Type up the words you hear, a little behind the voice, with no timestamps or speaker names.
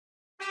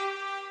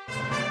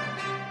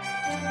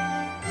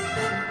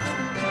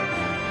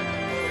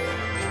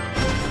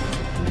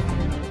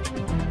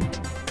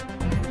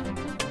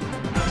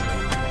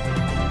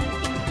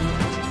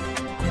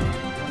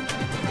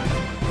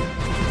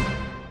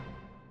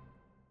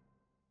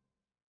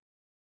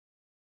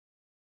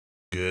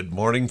Good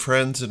morning,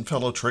 friends and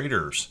fellow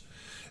traders.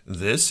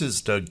 This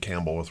is Doug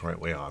Campbell with Right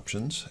Way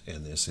Options,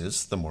 and this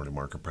is the Morning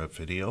Market Prep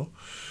video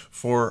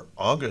for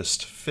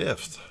August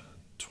 5th,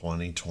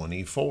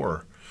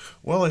 2024.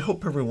 Well, I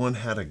hope everyone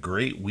had a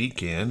great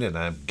weekend, and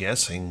I'm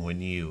guessing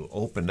when you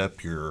opened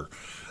up your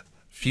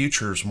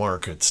futures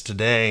markets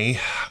today,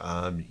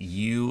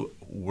 you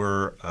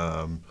were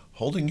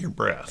holding your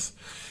breath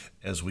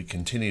as we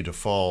continue to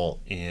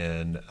fall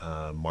in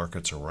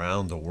markets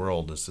around the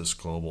world as this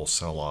global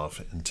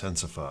sell-off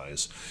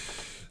intensifies.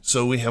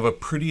 So we have a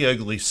pretty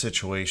ugly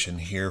situation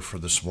here for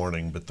this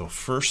morning, but the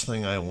first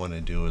thing I want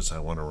to do is I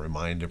want to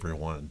remind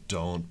everyone,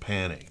 don't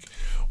panic.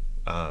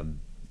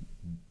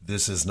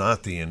 This is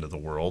not the end of the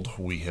world.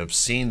 We have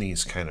seen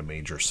these kind of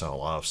major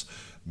sell-offs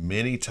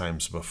many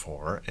times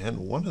before, and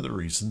one of the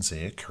reasons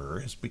they occur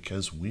is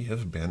because we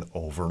have been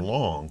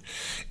overlong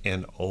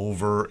and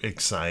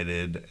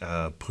overexcited,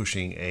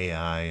 pushing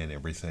AI and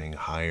everything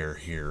higher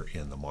here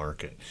in the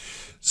market.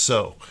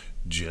 So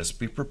just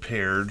be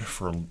prepared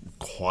for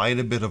quite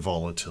a bit of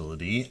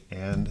volatility,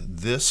 and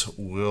this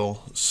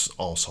will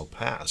also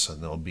pass,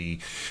 and there'll be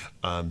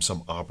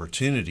some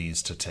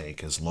opportunities to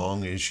take as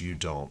long as you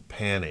don't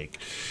panic.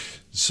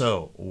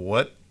 So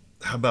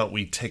how about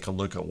we take a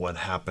look at what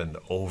happened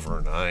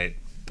overnight?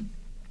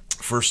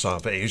 First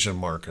off, Asian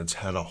markets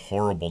had a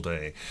horrible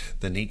day.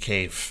 The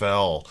Nikkei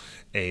fell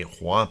a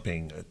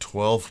whopping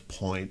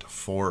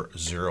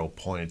 12.40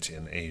 points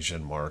in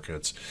Asian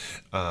markets.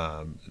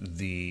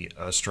 The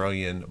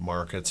Australian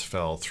markets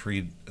fell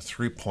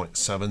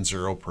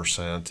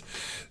 3.70%.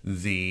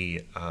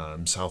 The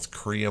South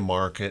Korea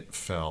market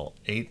fell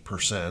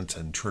 8%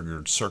 and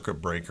triggered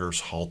circuit breakers,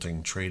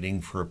 halting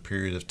trading for a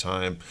period of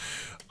time.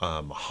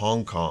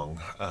 Hong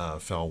Kong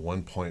fell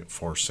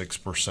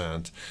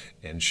 1.46%,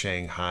 and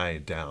Shanghai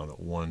down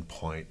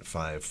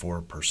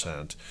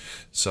 1.54%.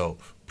 So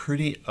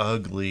pretty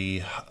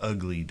ugly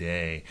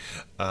day.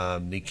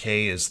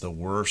 Nikkei is the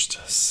worst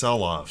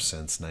sell-off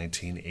since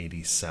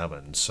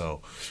 1987.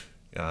 So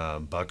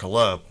buckle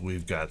up,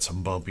 we've got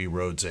some bumpy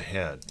roads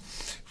ahead.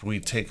 If we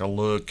take a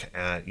look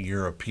at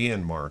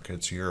European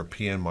markets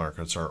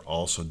are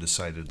also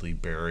decidedly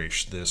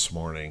bearish this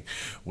morning,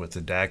 with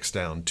the DAX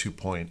down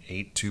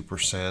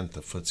 2.82%, the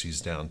FTSE's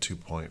down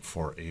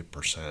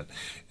 2.48%,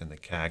 and the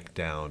CAC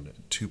down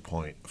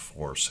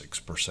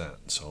 2.46%.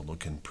 So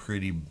looking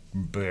pretty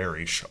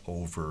bearish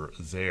over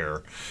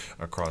there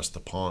across the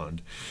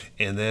pond.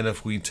 And then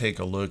if we take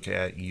a look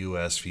at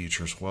U.S.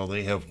 futures, well,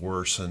 they have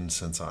worsened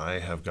since I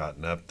have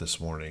gotten up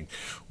this morning.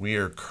 We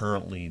are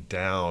currently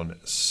down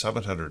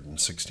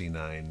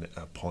 769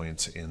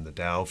 points in the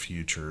Dow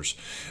futures.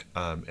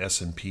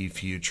 S&P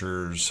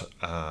futures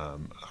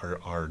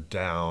are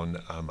down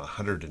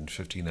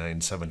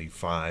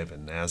 159.75,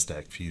 and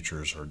NASDAQ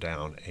futures are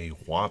down a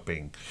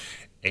whopping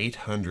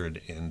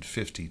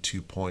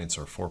 852 points,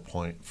 or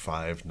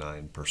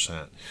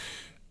 4.59%.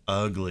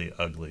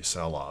 Ugly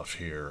sell-off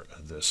here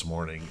this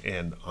morning,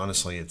 and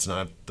honestly, it's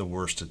not the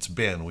worst it's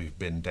been. We've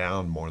been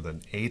down more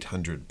than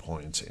 800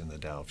 points in the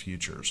Dow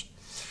futures.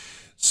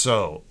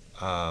 So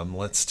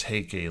let's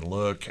take a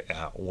look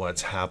at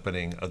what's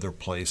happening other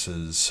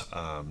places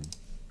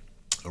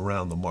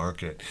around the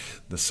market.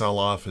 The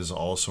sell-off is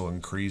also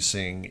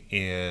increasing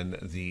in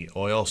the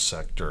oil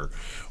sector,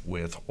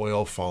 with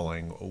oil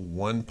falling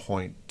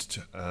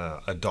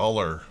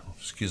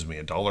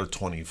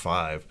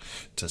 $1.25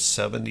 to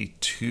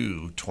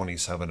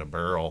 72.27 a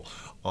barrel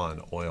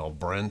on oil.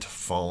 Brent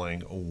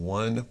falling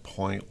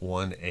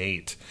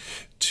 1.18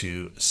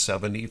 to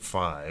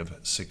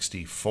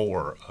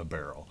 75.64 a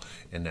barrel,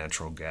 and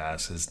natural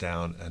gas is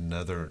down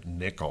another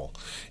nickel.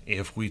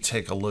 If we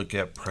take a look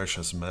at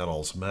precious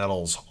metals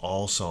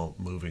also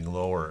moving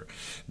lower.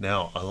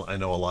 Now, I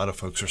know a lot of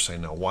folks are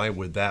saying, now why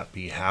would that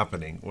be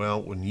happening? Well,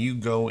 when you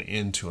go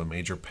into a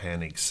major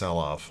panic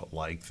sell-off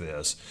like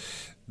this,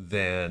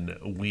 then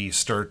we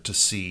start to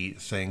see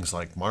things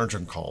like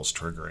margin calls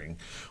triggering.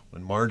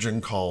 When margin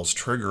calls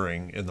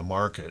triggering in the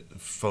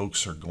market,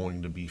 folks are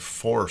going to be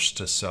forced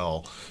to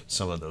sell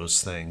some of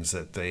those things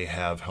that they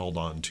have held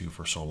on to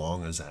for so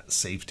long as that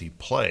safety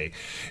play,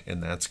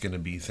 and that's going to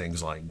be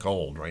things like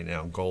gold. Right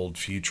now, gold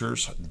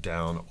futures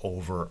down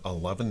over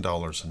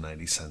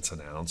 $11.90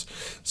 an ounce,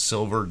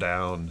 silver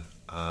down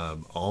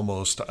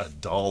almost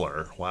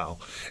 $1. Wow.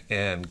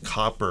 And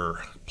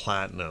copper,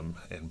 platinum,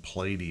 and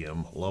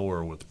palladium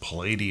lower, with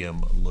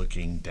palladium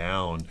looking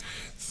down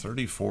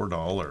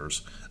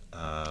 $34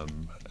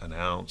 an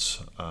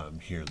ounce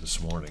here this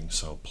morning.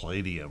 So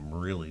palladium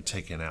really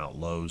taking out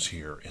lows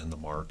here in the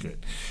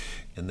market.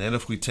 And then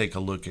if we take a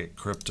look at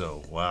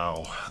crypto,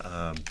 wow,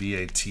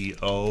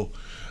 BATO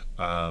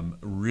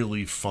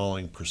really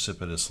falling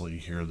precipitously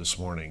here this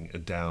morning,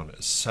 down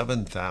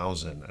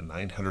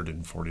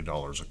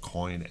 $7,940 a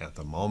coin at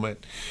the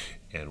moment.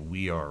 and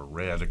we are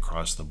red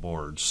across the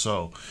board.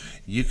 So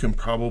you can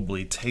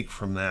probably take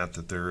from that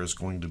that there is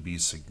going to be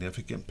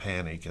significant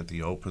panic at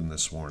the open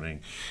this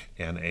morning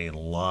and a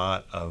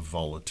lot of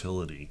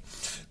volatility.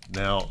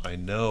 Now, I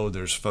know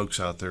there's folks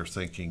out there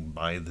thinking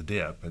buy the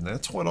dip, and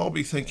that's what I'll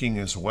be thinking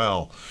as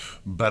well,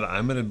 but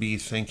I'm going to be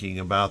thinking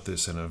about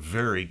this in a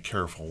very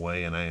careful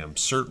way, and I am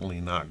certainly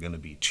not going to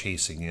be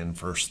chasing in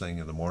first thing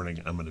in the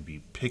morning. I'm going to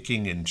be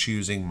picking and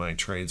choosing my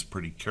trades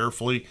pretty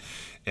carefully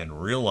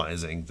and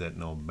realizing that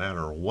no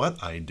matter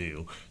what I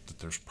do, that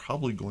there's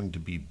probably going to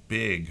be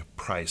big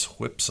price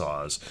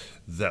whipsaws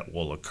that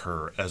will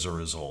occur as a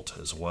result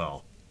as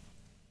well.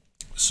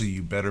 So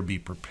you better be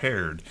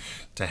prepared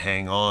to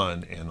hang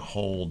on and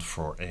hold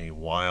for a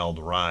wild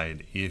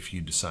ride if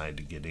you decide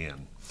to get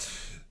in.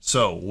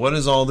 So what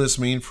does all this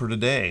mean for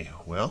today?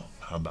 Well,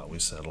 how about we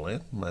settle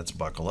in? Let's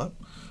buckle up.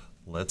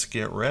 Let's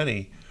get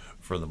ready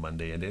for the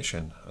Monday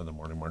edition of the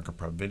Morning Market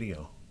Prep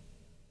video.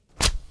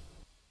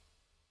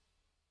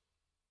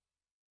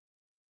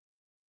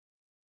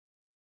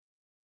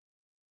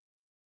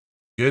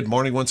 Good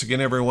morning once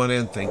again, everyone,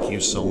 and thank you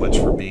so much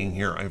for being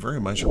here. I very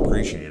much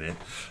appreciate it.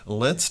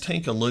 Let's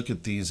take a look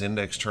at these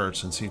index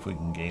charts and see if we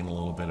can gain a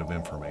little bit of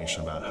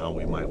information about how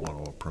we might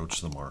want to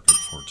approach the market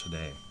for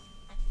today.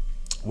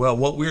 Well,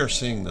 what we are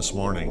seeing this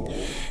morning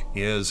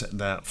is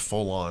that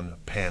full-on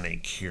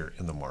panic here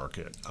in the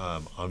market.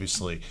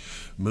 Obviously,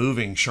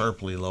 moving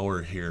sharply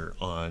lower here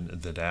on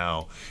the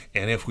Dow.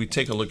 And if we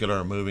take a look at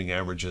our moving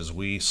averages,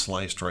 we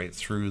sliced right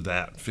through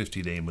that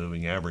 50-day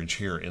moving average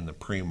here in the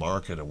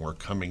pre-market, and we're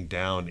coming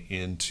down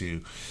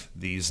into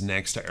these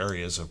next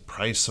areas of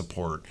price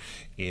support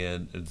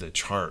in the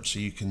chart. So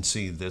you can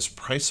see this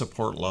price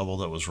support level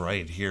that was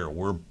right here,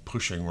 we're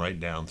pushing right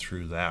down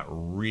through that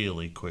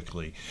really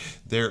quickly.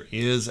 There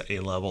is a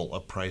level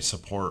of price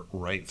support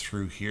right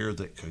through here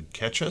that could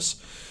catch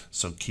us,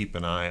 so keep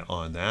an eye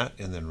on that.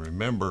 And then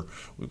remember,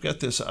 we've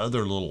got this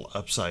other little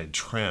upside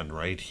trend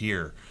right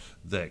here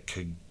that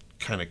could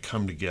kind of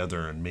come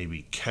together and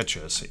maybe catch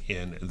us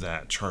in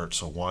that chart.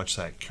 So watch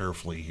that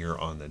carefully here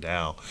on the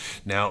Dow.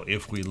 Now,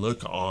 if we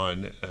look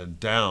on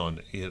down,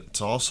 it's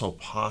also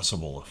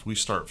possible if we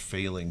start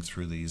failing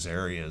through these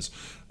areas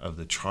of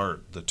the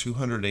chart, the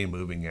 200-day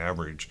moving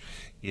average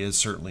is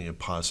certainly a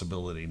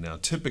possibility. Now,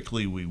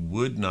 typically we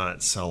would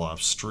not sell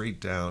off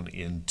straight down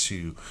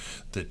into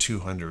the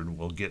 200.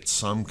 We'll get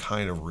some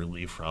kind of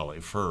relief rally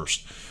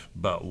first,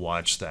 but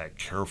watch that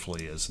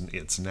carefully as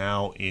it's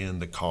now in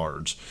the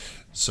cards.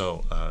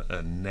 So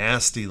a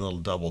nasty little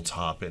double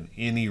top in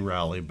any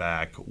rally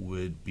back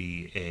would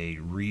be a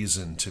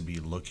reason to be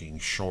looking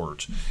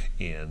short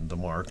in the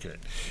market.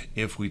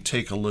 If we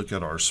take a look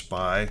at our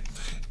SPY,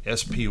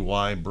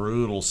 SPY,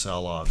 brutal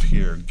sell-off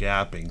here,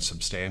 gapping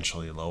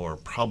substantially lower,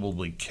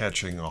 probably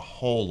catching a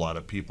whole lot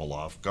of people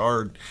off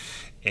guard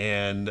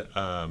and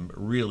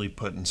really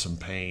putting some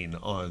pain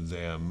on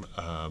them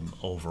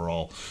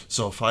overall.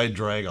 So if I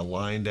drag a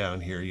line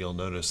down here, you'll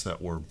notice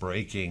that we're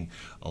breaking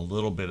a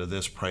little bit of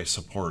this price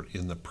support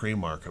in the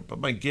pre-market. But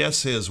my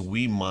guess is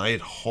we might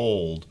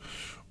hold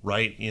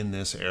right in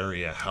this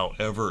area.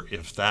 However,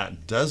 if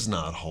that does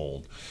not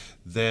hold,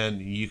 then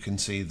you can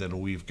see that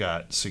we've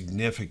got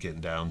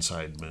significant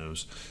downside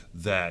moves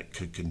that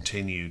could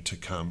continue to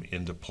come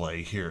into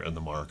play here in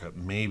the market,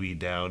 maybe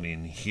down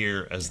in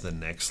here as the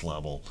next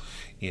level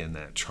in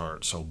that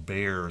chart. So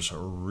bears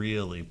are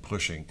really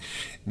pushing.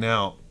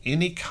 Now,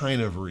 any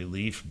kind of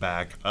relief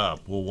back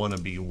up, we'll want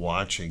to be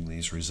watching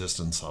these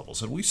resistance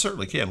levels, and we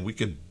certainly can. We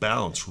could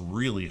bounce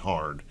really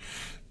hard.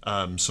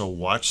 So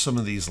watch some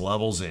of these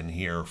levels in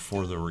here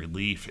for the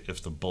relief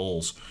if the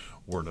bulls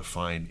were to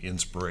find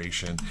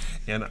inspiration.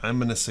 And I'm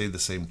going to say the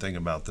same thing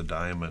about the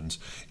diamonds.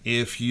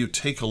 If you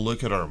take a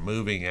look at our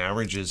moving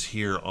averages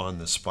here on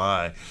the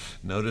SPY,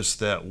 notice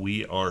that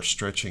we are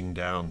stretching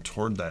down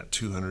toward that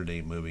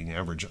 200-day moving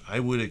average.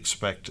 I would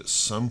expect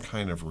some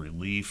kind of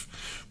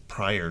relief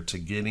prior to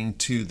getting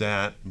to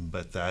that,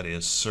 but that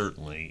is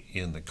certainly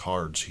in the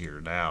cards here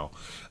now.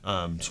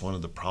 It's one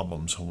of the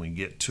problems when we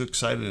get too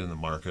excited in the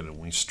market and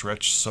we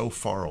stretch so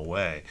far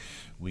away.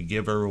 We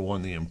give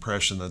everyone the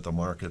impression that the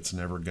market's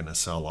never going to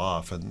sell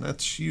off, and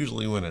that's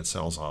usually when it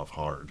sells off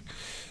hard.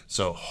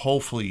 So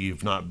hopefully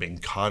you've not been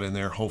caught in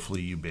there.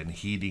 Hopefully you've been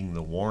heeding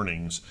the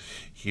warnings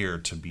here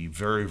to be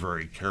very,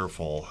 very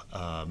careful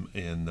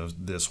in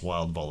this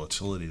wild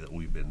volatility that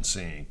we've been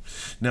seeing.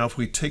 Now, if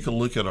we take a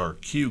look at our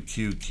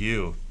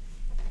QQQ,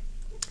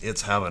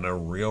 it's having a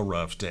real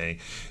rough day.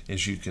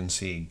 As you can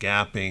see,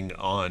 gapping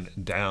on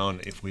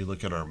down. If we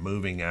look at our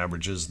moving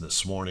averages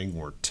this morning,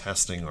 we're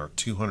testing our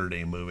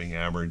 200-day moving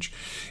average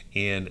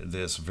in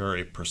this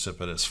very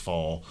precipitous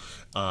fall,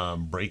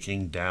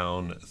 breaking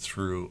down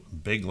through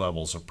big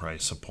levels of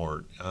price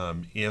support.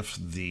 If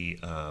the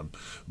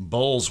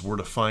bulls were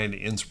to find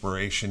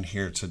inspiration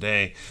here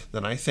today,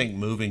 then I think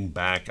moving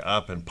back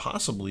up and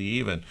possibly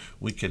even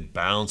we could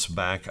bounce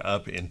back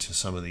up into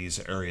some of these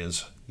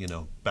areas, you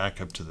know,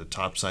 back up to the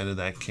top side of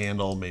that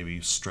candle,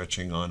 maybe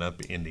stretching on up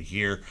into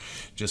here.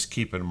 Just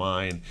keep in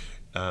mind,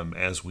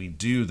 As we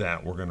do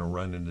that, we're going to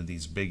run into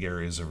these big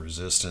areas of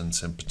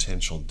resistance and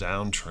potential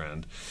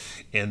downtrend.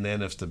 And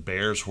then if the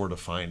bears were to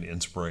find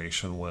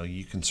inspiration, well,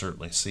 you can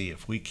certainly see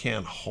if we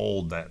can't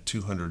hold that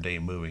 200-day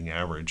moving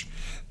average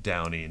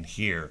down in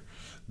here,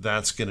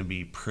 that's going to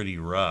be pretty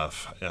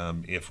rough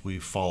if we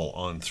fall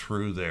on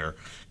through there,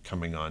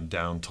 coming on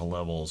down to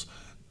levels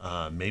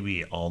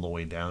maybe all the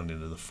way down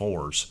into the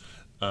fours,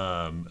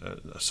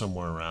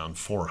 somewhere around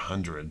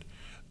 400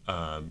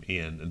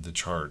 in the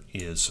chart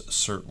is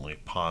certainly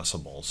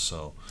possible.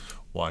 So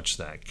watch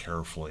that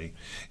carefully.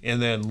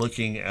 And then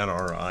looking at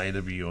our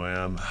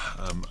IWM,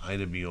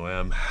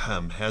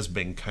 IWM has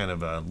been kind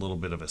of a little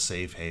bit of a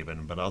safe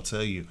haven, but I'll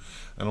tell you,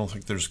 I don't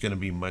think there's going to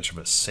be much of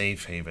a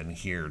safe haven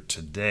here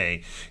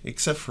today,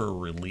 except for a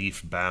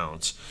relief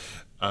bounce.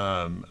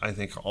 I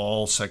think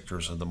all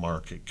sectors of the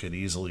market could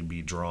easily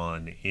be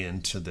drawn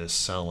into this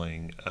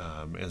selling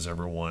as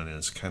everyone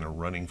is kind of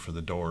running for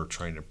the door,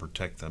 trying to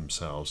protect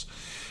themselves.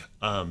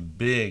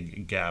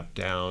 Big gap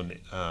down,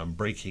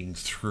 breaking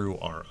through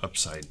our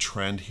upside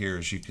trend here,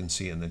 as you can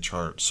see in the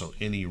chart. So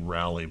any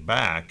rally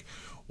back,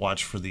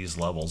 watch for these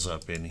levels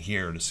up in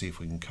here to see if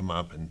we can come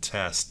up and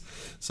test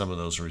some of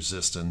those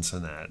resistance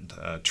and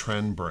that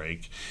trend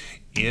break.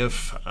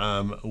 If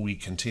we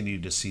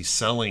continue to see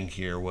selling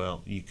here,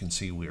 well, you can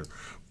see we're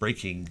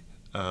breaking,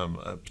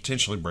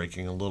 potentially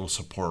breaking a little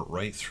support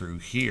right through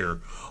here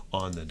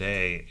on the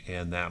day,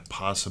 and that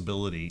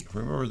possibility,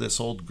 remember this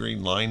old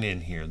green line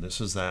in here,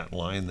 this is that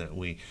line that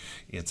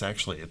it's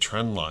actually a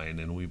trend line,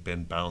 and we've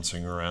been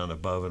bouncing around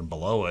above and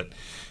below it.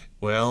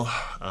 Well,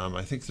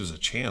 I think there's a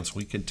chance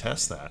we could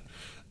test that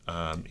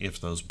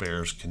if those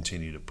bears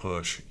continue to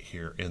push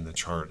here in the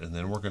chart, and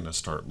then we're going to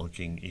start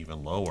looking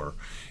even lower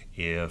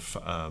if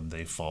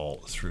they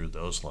fall through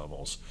those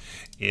levels.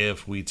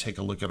 If we take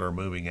a look at our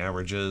moving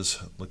averages,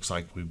 looks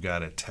like we've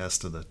got a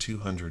test of the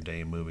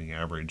 200-day moving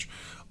average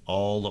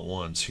all at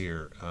once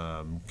here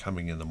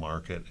coming in the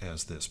market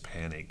as this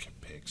panic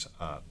picks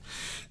up.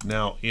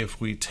 Now,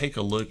 if we take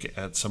a look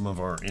at some of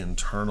our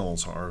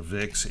internals, our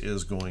VIX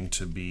is going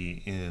to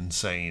be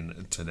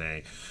insane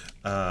today.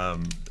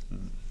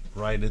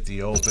 Right at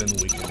the open,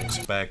 we can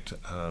expect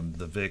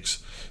the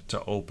VIX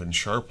to open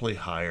sharply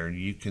higher.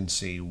 You can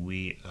see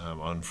we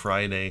on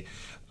Friday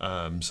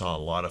saw a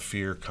lot of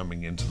fear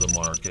coming into the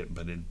market,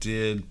 but it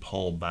did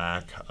pull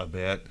back a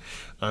bit.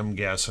 I'm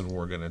guessing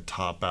we're going to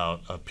top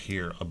out up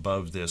here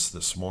above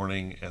this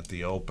morning at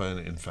the open.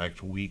 In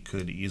fact, we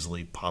could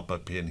easily pop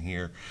up in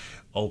here,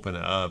 open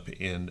up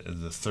in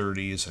the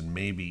 30s, and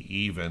maybe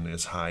even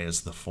as high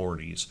as the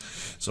 40s.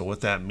 So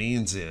what that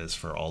means is,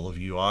 for all of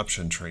you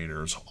option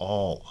traders,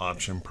 all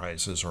option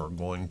prices are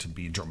going to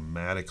be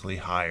dramatically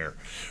higher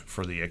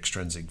for the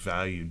extrinsic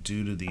value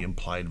due to the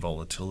implied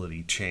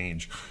volatility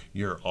change.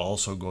 You're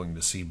also going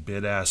to see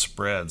bid-ask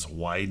spreads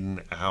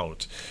widen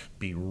out.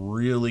 Be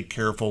really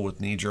careful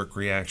with knee-jerk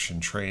reaction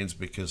trades,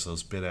 because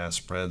those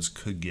bid-ask spreads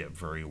could get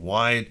very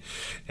wide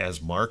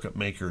as market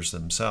makers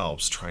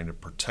themselves trying to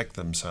protect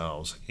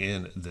themselves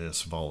in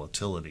this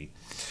volatility.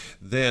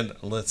 Then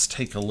let's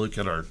take a look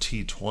at our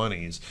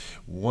T20s.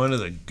 One of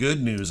the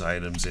good news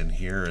items in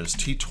here is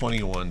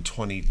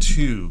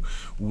T2122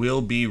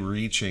 will be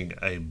reaching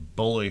a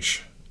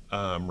bullish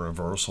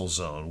reversal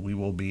zone. We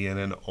will be in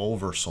an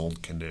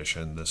oversold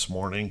condition this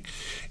morning,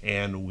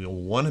 and we'll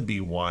want to be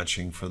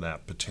watching for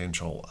that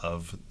potential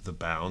of the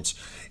bounce.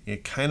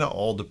 It kind of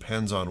all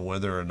depends on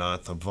whether or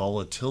not the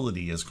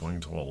volatility is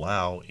going to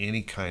allow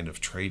any kind of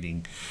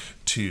trading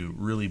to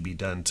really be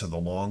done to the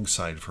long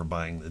side for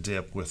buying the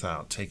dip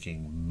without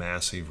taking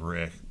massive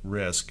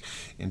risk.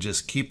 And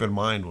just keep in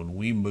mind, when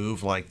we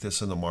move like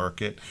this in the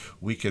market,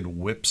 we could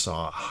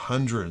whipsaw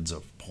hundreds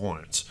of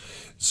points.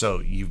 So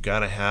you've got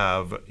to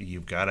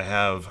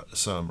have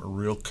some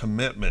real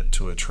commitment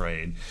to a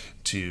trade,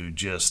 to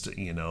just,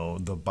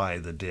 the buy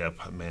the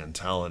dip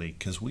mentality,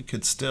 because we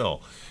could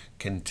still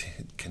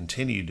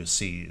continue to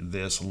see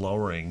this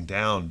lowering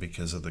down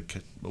because of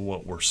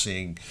what we're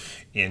seeing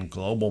in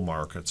global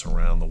markets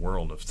around the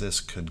world, if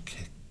this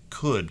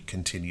could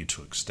continue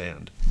to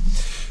extend.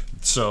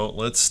 So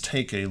let's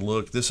take a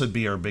look. This would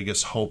be our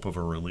biggest hope of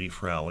a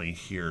relief rally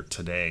here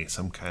today,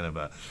 some kind of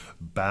a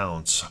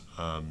bounce,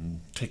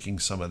 taking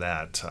some of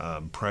that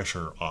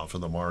pressure off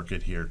of the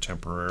market here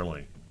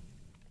temporarily.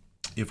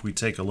 If we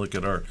take a look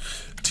at our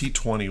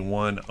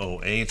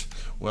T2108,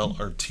 well,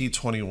 our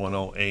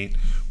T2108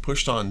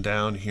 pushed on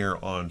down here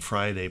on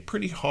Friday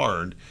pretty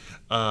hard,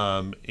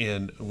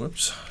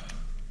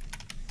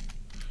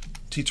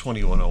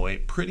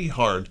 T2108 pretty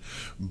hard,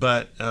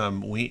 but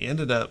we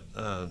ended up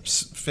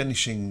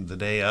finishing the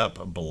day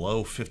up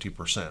below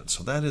 50%.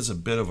 So that is a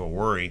bit of a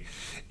worry.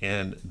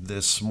 And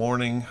this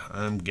morning,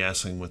 I'm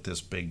guessing with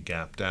this big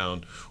gap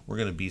down, we're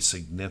going to be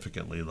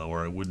significantly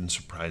lower. It wouldn't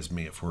surprise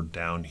me if we're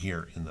down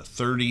here in the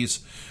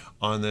 30s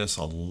on this.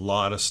 A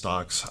lot of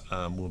stocks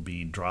will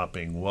be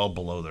dropping well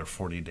below their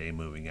 40-day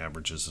moving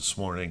averages this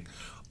morning.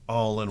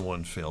 all in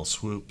one fell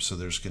swoop. So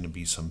there's going to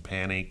be some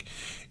panic,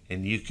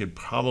 and you could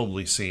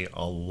probably see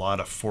a lot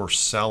of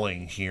forced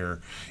selling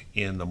here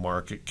in the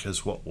market,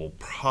 because what we'll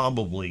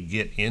probably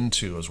get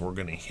into is we're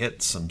going to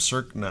hit some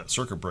not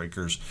circuit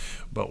breakers,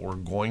 but we're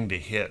going to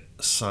hit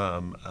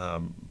some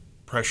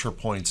pressure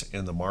points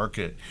in the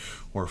market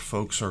where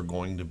folks are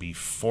going to be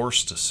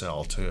forced to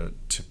sell to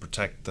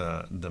protect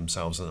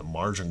themselves and the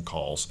margin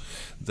calls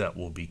that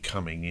will be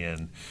coming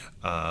in.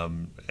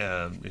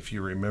 And if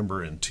you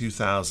remember in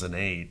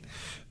 2008,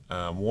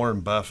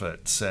 Warren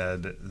Buffett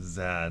said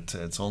that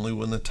it's only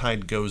when the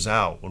tide goes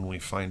out when we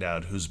find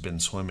out who's been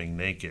swimming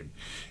naked.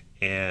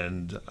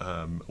 And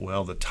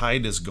well, the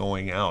tide is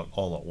going out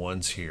all at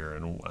once here,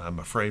 and I'm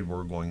afraid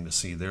we're going to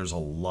see there's a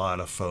lot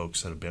of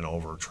folks that have been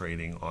over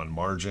trading on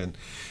margin,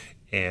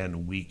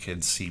 and we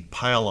could see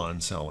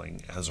pile-on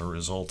selling as a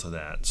result of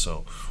that.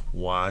 So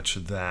watch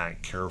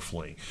that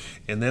carefully.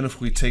 And then if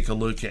we take a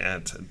look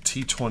at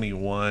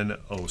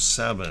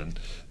T2107,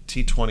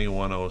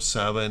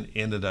 T2107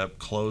 ended up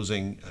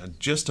closing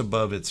just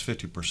above its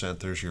 50%.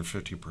 There's your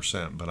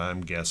 50%, but I'm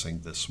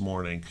guessing this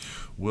morning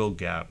will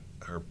gap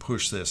or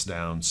push this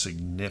down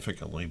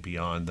significantly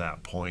beyond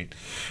that point.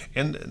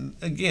 And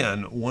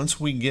again, once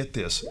we get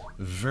this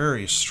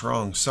very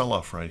strong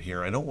sell-off right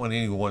here, I don't want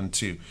anyone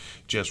to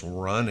just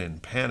run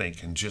and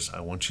panic, and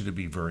I want you to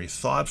be very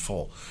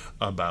thoughtful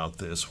about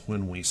this.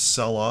 When we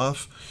sell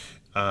off,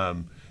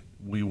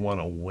 we want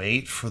to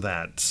wait for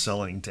that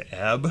selling to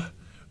ebb.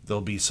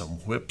 There'll be some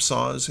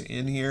whipsaws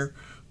in here,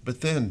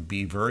 but then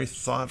be very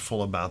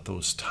thoughtful about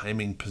those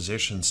timing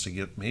positions to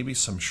get maybe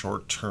some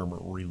short-term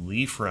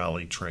relief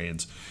rally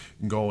trades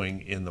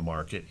going in the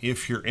market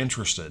if you're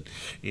interested.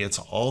 It's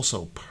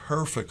also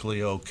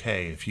perfectly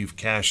okay if you've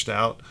cashed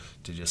out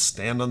to just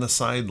stand on the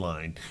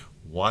sideline,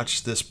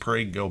 watch this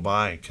parade go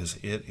by, because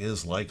it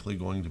is likely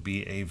going to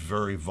be a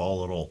very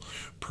volatile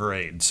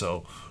parade.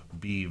 So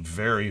be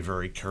very,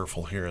 very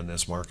careful here in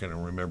this market,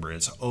 and remember,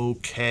 it's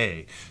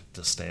okay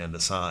to stand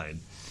aside.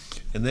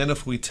 And then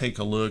if we take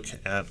a look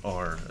at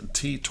our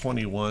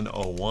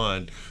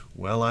T2101,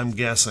 well, I'm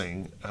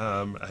guessing,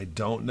 I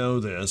don't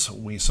know this,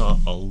 we saw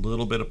a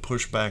little bit of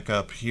pushback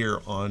up here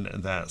on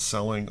that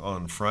selling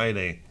on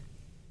Friday,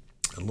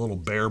 a little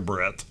bear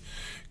breath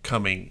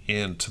coming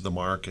into the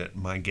market.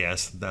 My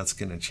guess, that's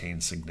going to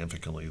change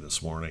significantly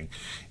this morning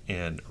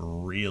and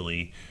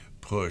really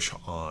push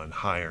on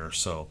higher.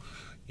 So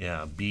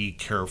yeah, be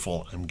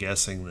careful. I'm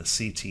guessing the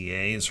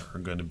CTAs are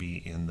going to be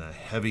in the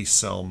heavy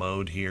sell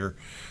mode here,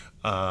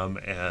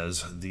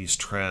 as these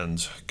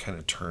trends kind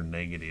of turn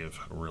negative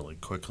really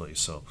quickly.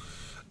 So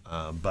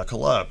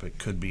buckle up. It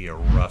could be a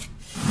rough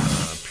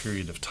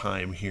period of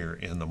time here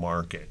in the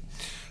market.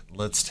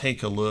 Let's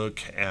take a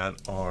look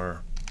at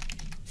our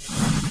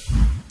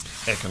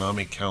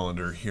economic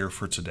calendar here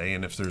for today.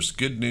 And if there's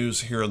good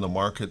news here in the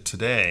market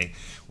today,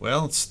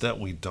 well, it's that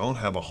we don't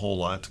have a whole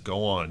lot to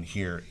go on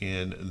here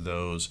in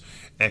those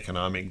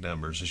economic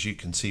numbers. As you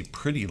can see,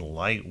 pretty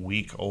light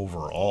week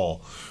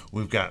overall.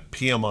 We've got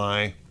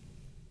PMI,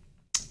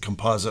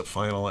 composite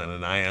final, and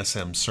an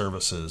ISM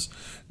services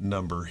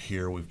number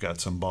here. We've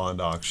got some bond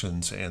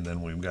auctions, and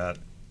then we've got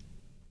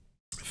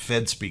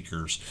Fed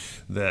speakers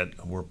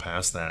that were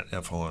past that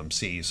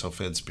FOMC. So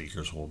Fed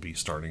speakers will be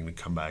starting to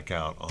come back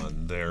out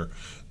on their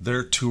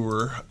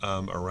tour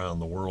around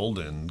the world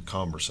and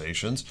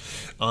conversations.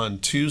 On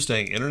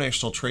Tuesday,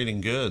 international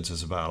trading goods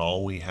is about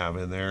all we have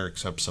in there,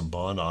 except some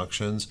bond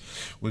auctions.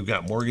 We've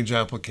got mortgage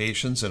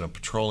applications and a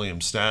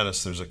petroleum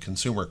status. There's a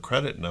consumer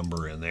credit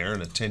number in there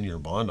and a 10-year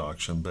bond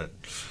auction, but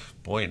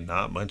boy,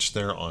 not much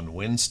there on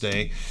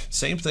Wednesday.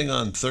 Same thing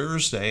on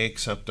Thursday,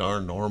 except our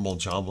normal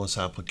jobless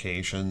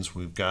applications.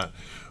 We've got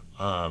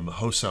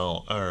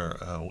wholesale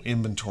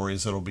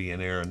inventories that'll be in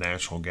there, a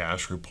natural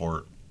gas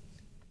report,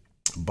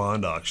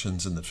 bond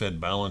auctions, and the Fed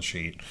balance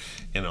sheet.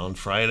 And on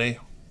Friday,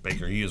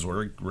 Baker Hughes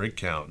rig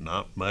count,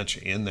 not much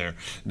in there.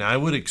 Now, I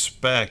would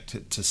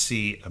expect to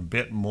see a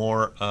bit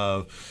more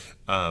of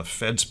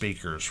Fed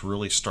speakers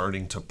really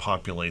starting to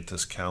populate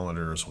this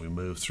calendar as we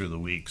move through the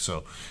week.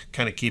 So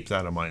kind of keep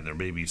that in mind. There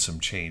may be some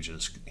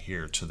changes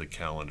here to the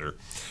calendar.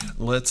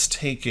 Let's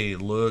take a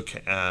look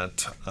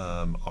at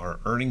our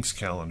earnings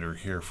calendar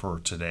here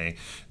for today.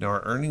 Now,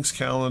 our earnings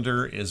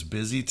calendar is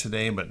busy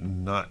today, but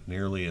not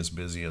nearly as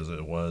busy as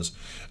it was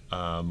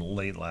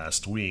late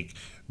last week.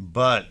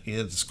 But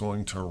it's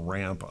going to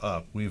ramp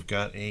up. We've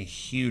got a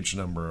huge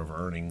number of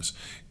earnings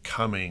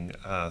coming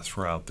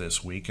throughout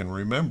this week. And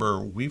remember,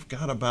 we've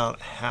got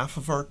about half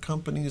of our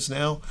companies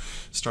now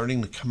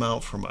starting to come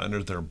out from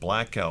under their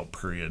blackout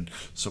period.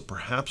 So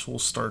perhaps we'll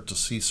start to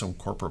see some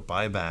corporate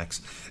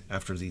buybacks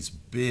after these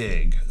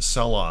big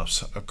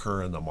sell-offs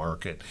occur in the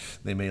market.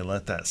 They may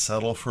let that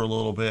settle for a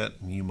little bit,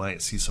 and you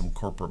might see some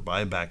corporate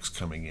buybacks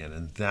coming in,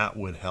 and that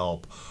would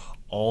help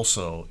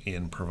also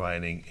in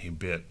providing a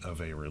bit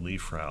of a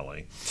relief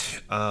rally.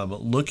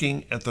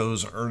 Looking at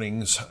those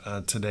earnings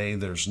today,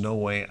 there's no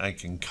way I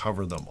can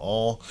cover them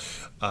all.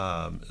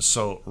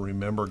 So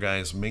remember,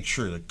 guys, make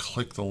sure to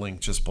click the link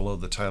just below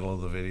the title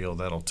of the video.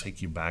 That'll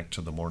take you back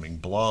to the morning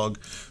blog.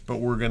 But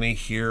we're going to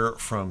hear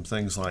from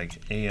things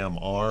like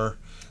AMR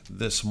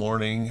this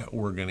morning.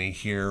 We're going to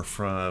hear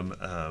from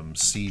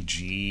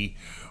CG.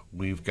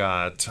 We've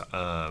got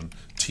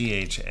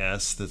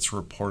THS that's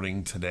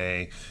reporting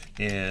today,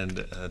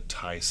 and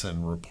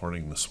Tyson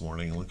reporting this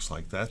morning. Looks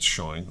like that's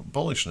showing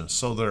bullishness.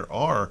 So there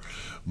are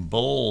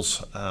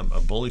bullish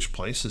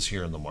places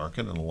here in the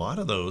market, and a lot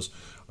of those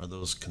are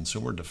those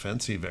consumer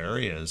defensive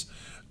areas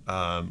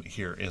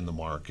here in the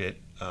market.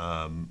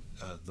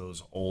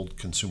 Those old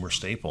consumer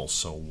staples,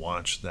 so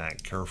watch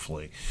that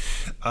carefully.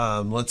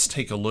 Let's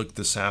take a look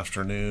this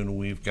afternoon.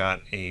 We've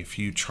got a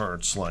few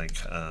charts like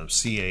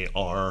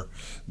CAR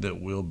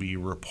that will be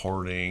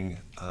reporting.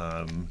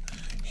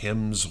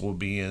 HIMS will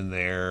be in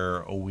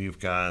there. We've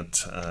got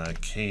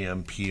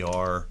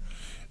KMPR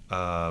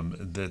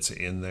that's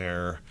in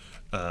there.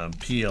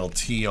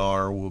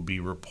 PLTR will be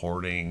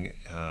reporting.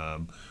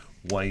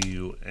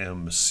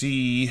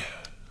 YUMC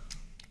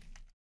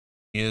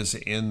is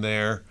in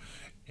there.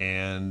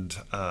 And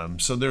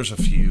so there's a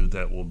few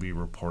that will be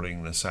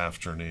reporting this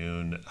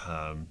afternoon.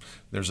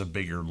 There's a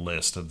bigger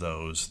list of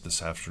those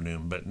this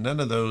afternoon, but none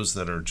of those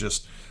that are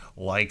just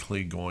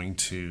likely going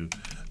to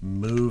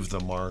move the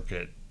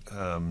market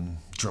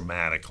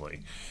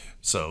dramatically.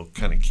 So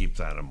kind of keep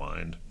that in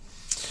mind.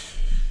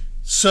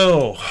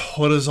 So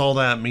what does all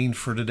that mean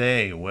for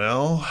today?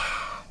 Well,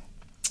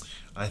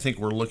 I think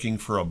we're looking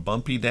for a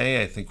bumpy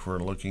day. I think we're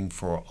looking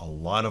for a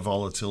lot of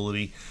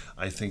volatility.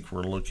 I think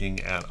we're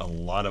looking at a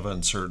lot of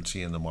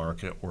uncertainty in the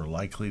market. We're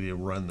likely to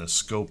run the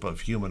scope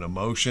of human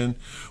emotion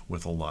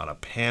with a lot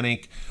of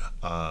panic.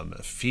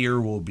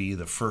 Fear will be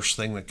the first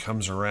thing that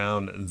comes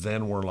around.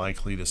 Then we're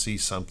likely to see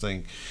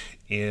something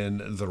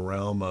in the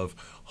realm of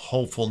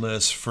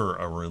hopefulness for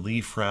a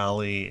relief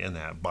rally and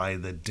that buy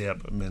the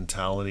dip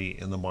mentality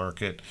in the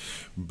market.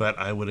 But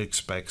I would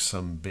expect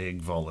some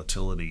big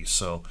volatility.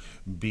 So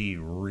be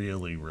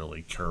really,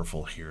 really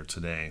careful here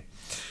today.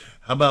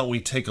 How about we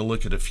take a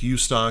look at a few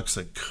stocks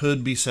that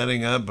could be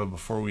setting up? But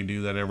before we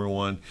do that,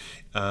 everyone,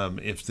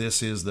 if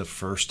this is the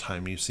first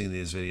time you've seen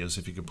these videos,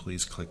 if you could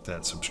please click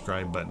that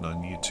subscribe button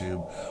on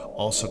YouTube.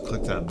 Also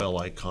click that bell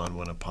icon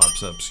when it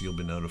pops up so you'll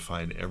be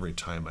notified every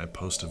time I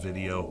post a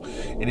video.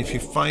 And if you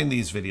find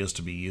these videos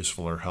to be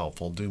useful or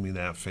helpful, do me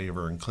that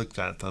favor and click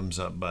that thumbs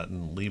up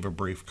button, leave a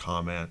brief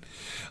comment.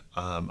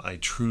 I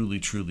truly,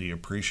 truly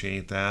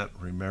appreciate that.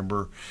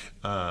 Remember,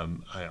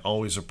 I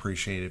always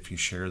appreciate if you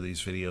share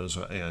these videos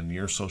on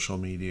your social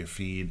media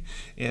feed.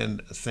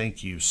 And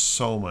thank you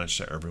so much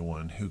to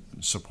everyone who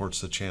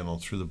supports the channel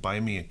through the Buy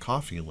Me a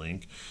Coffee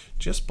link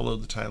just below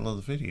the title of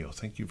the video.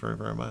 Thank you very,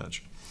 very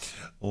much.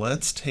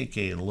 Let's take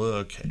a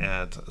look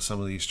at some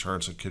of these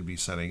charts that could be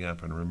setting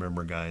up. And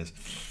remember, guys,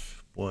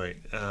 boy,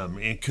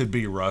 it could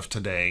be rough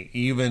today,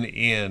 even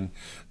in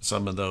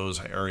some of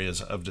those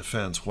areas of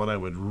defense. What I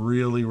would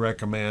really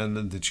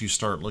recommend that you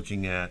start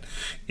looking at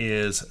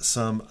is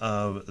some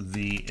of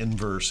the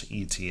inverse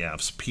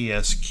ETFs,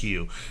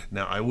 PSQ.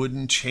 Now, I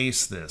wouldn't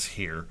chase this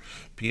here.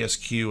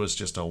 PSQ is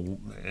just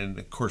and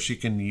of course you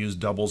can use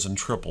doubles and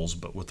triples,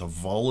 but with the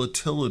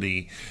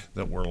volatility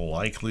that we're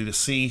likely to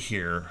see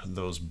here,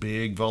 those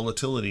big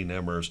volatility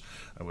numbers,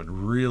 I would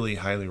really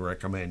highly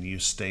recommend you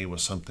stay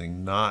with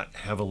something not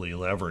heavily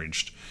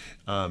leveraged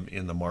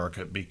in the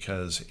market,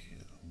 because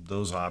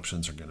those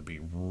options are going to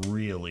be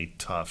really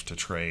tough to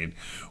trade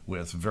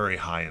with very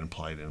high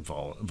implied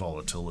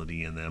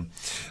volatility in them.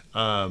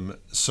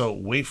 So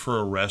wait for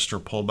a rest or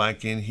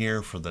pullback in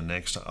here for the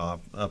next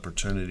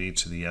opportunity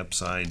to the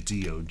upside.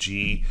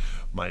 DOG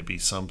might be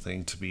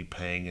something to be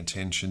paying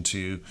attention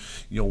to.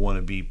 You'll want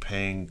to be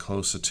paying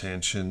close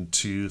attention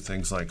to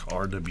things like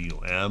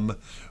RWM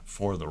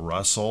for the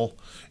Russell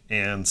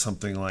and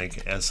something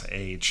like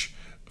SH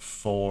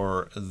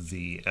for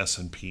the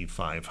S&P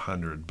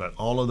 500, but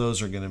all of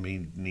those are going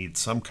to need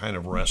some kind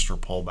of rest or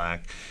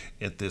pullback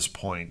at this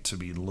point to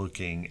be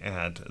looking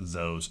at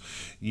those.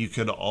 You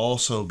could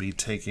also be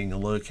taking a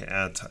look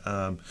at,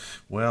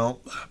 well,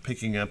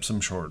 picking up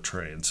some short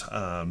trades.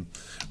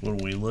 When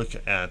we look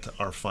at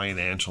our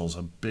financials,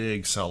 a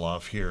big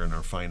sell-off here in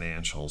our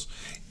financials,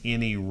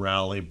 any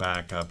rally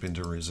back up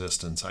into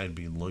resistance, I'd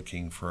be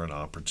looking for an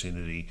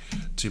opportunity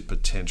to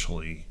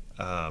potentially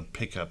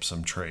pick up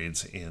some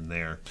trades in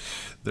there.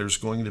 There's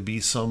going to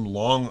be some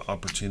long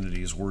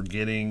opportunities. We're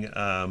getting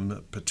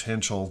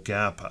potential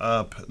gap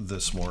up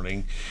this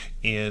morning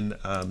in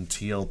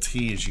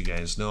TLT. As you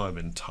guys know, I've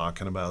been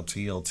talking about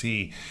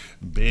TLT.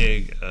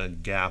 Big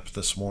gap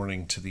this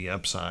morning to the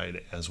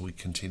upside as we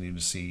continue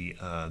to see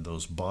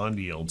those bond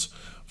yields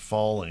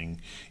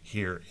falling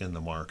here in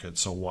the market.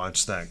 So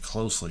watch that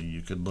closely.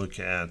 You could look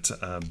at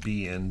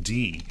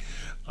BND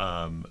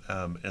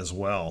as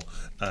well.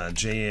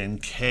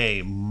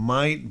 JNK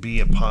might be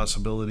a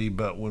possibility,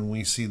 but when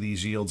we see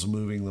these yields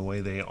moving the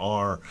way they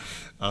are,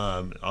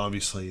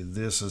 obviously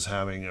this is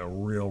having a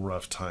real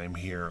rough time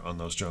here on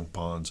those junk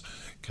bonds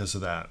because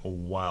of that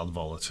wild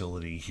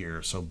volatility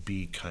here. So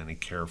be kind of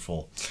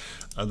careful.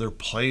 Other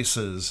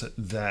places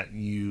that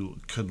you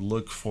could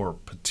look for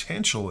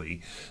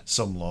potentially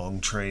some long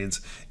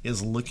trades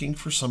is looking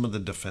for some of the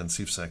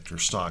defensive sector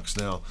stocks.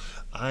 Now,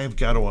 I've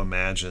got to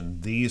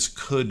imagine these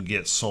could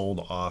get sold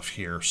off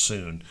here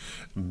soon,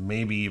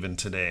 maybe even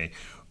today.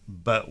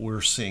 But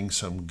we're seeing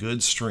some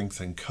good strength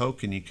in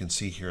Coke, and you can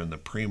see here in the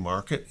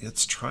pre-market,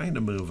 it's trying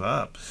to move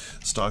up.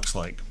 Stocks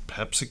like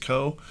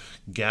PepsiCo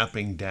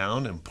gapping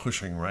down and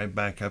pushing right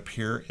back up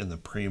here in the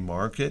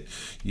pre-market.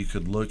 You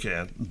could look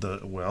at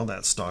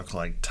that stock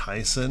like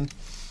Tyson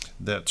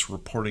that's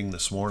reporting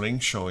this morning,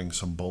 showing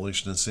some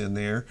bullishness in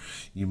there.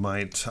 You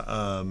might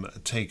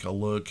take a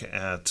look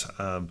at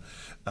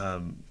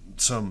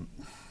some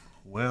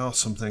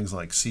things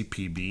like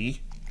CPB,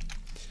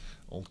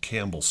 Old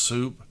Campbell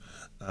Soup.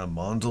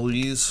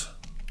 Mondelez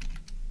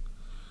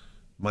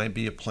might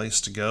be a place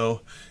to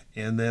go.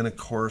 And then, of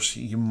course,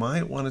 you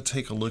might want to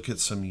take a look at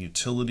some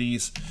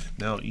utilities.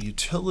 Now,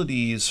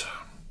 utilities,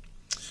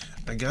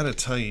 I got to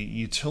tell you,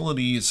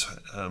 utilities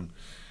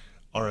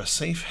are a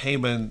safe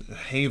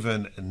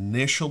haven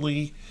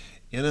initially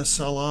in a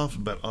sell-off,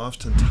 but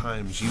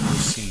oftentimes you will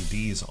see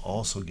these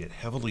also get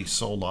heavily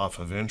sold off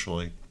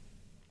eventually.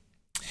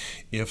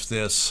 If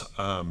this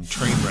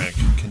train wreck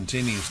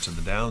continues to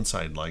the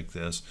downside like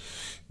this,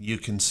 you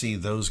can see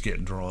those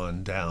get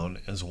drawn down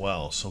as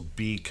well. So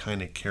be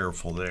kind of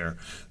careful there.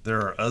 There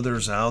are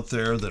others out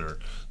there that are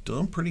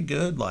doing pretty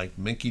good, like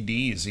Mickey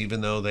D's.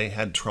 Even though they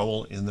had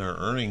trouble in their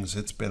earnings,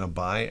 it's been a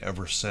buy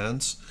ever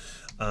since.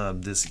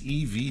 This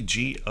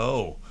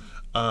EVGO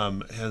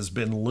has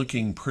been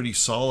looking pretty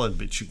solid,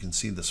 but you can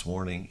see this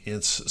morning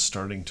it's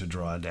starting to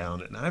draw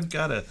down, and I've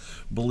got to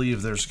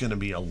believe there's going to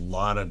be a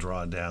lot of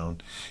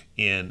drawdown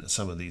in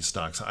some of these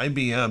stocks.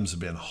 IBM's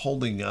been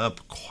holding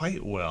up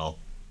quite well,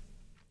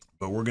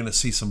 but we're going to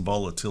see some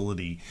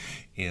volatility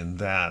in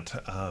that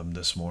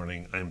this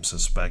morning, I'm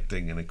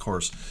suspecting. And of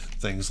course,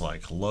 things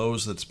like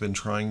Lowe's that's been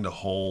trying to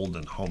hold,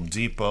 and Home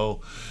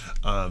Depot,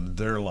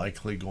 they're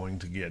likely going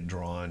to get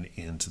drawn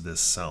into this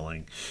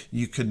selling.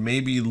 You could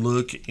maybe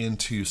look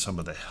into some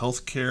of the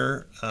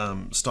healthcare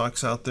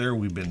stocks out there.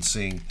 We've been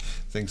seeing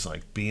things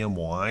like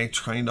BMY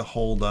trying to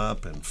hold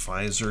up, and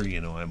Pfizer. You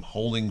know, I'm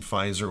holding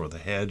Pfizer with a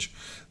hedge.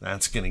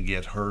 That's going to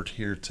get hurt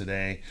here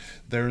today.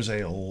 There's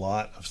a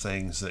lot of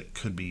things that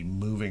could be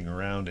moving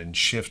around and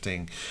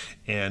shifting.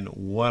 And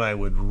what I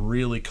would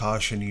really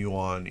caution you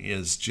on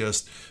is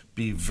just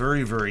be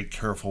very, very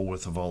careful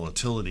with the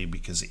volatility,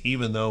 because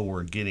even though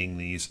we're getting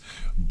these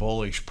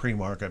bullish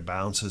pre-market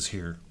bounces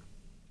here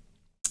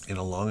in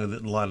a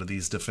lot of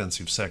these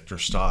defensive sector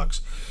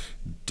stocks,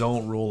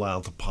 don't rule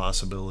out the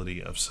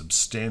possibility of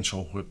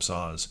substantial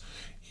whipsaws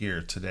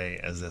here today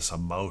as this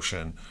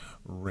emotion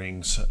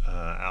rings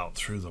out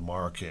through the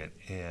market,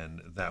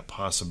 and that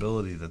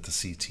possibility that the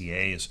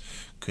CTAs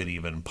could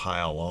even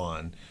pile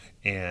on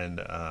and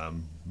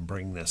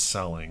bring this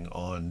selling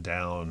on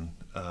down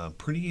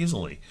pretty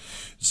easily.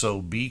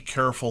 So be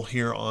careful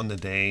here on the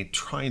day.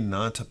 Try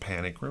not to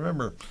panic.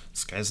 Remember, the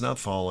sky's not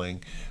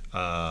falling.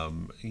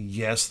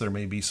 Yes, there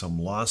may be some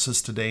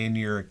losses today in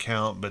your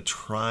account, but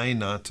try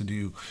not to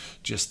do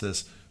just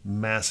this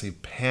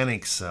massive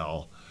panic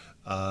sell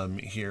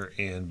here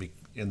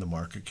in the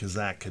market, because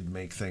that could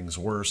make things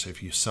worse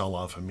if you sell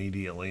off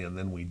immediately and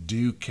then we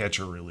do catch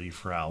a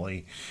relief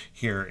rally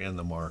here in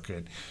the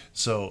market.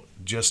 So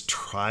just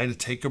try to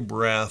take a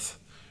breath,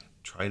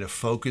 try to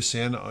focus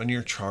in on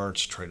your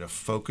charts, try to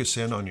focus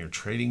in on your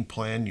trading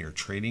plan, your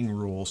trading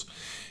rules.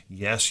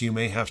 Yes, you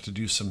may have to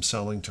do some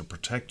selling to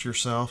protect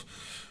yourself.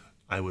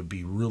 I would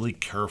be really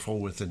careful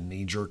with the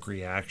knee-jerk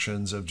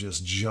reactions of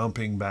just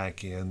jumping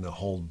back in, the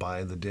hold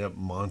by the dip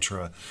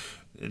mantra,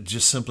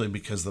 just simply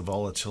because the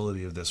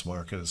volatility of this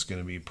market is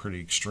going to be pretty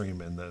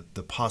extreme, and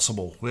the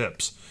possible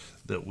whips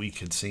that we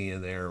could see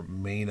in there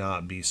may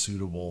not be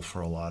suitable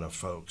for a lot of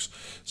folks.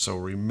 So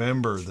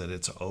remember that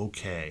it's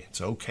okay.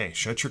 It's okay.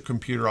 Shut your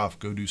computer off.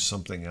 Go do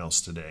something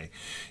else today.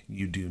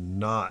 You do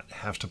not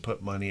have to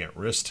put money at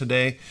risk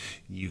today.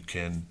 You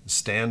can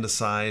stand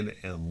aside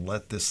and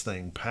let this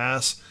thing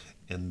pass,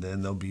 and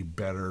then there'll be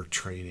better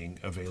trading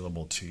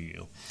available to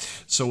you.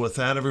 So with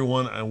that,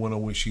 everyone, I want to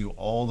wish you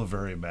all the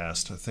very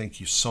best. Thank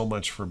you so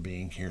much for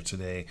being here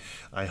today.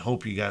 I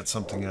hope you got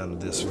something out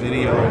of this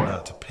video,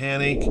 not to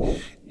panic,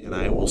 and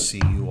I will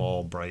see you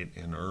all bright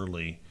and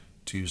early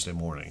Tuesday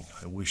morning.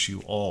 I wish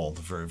you all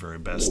the very, very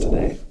best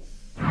today.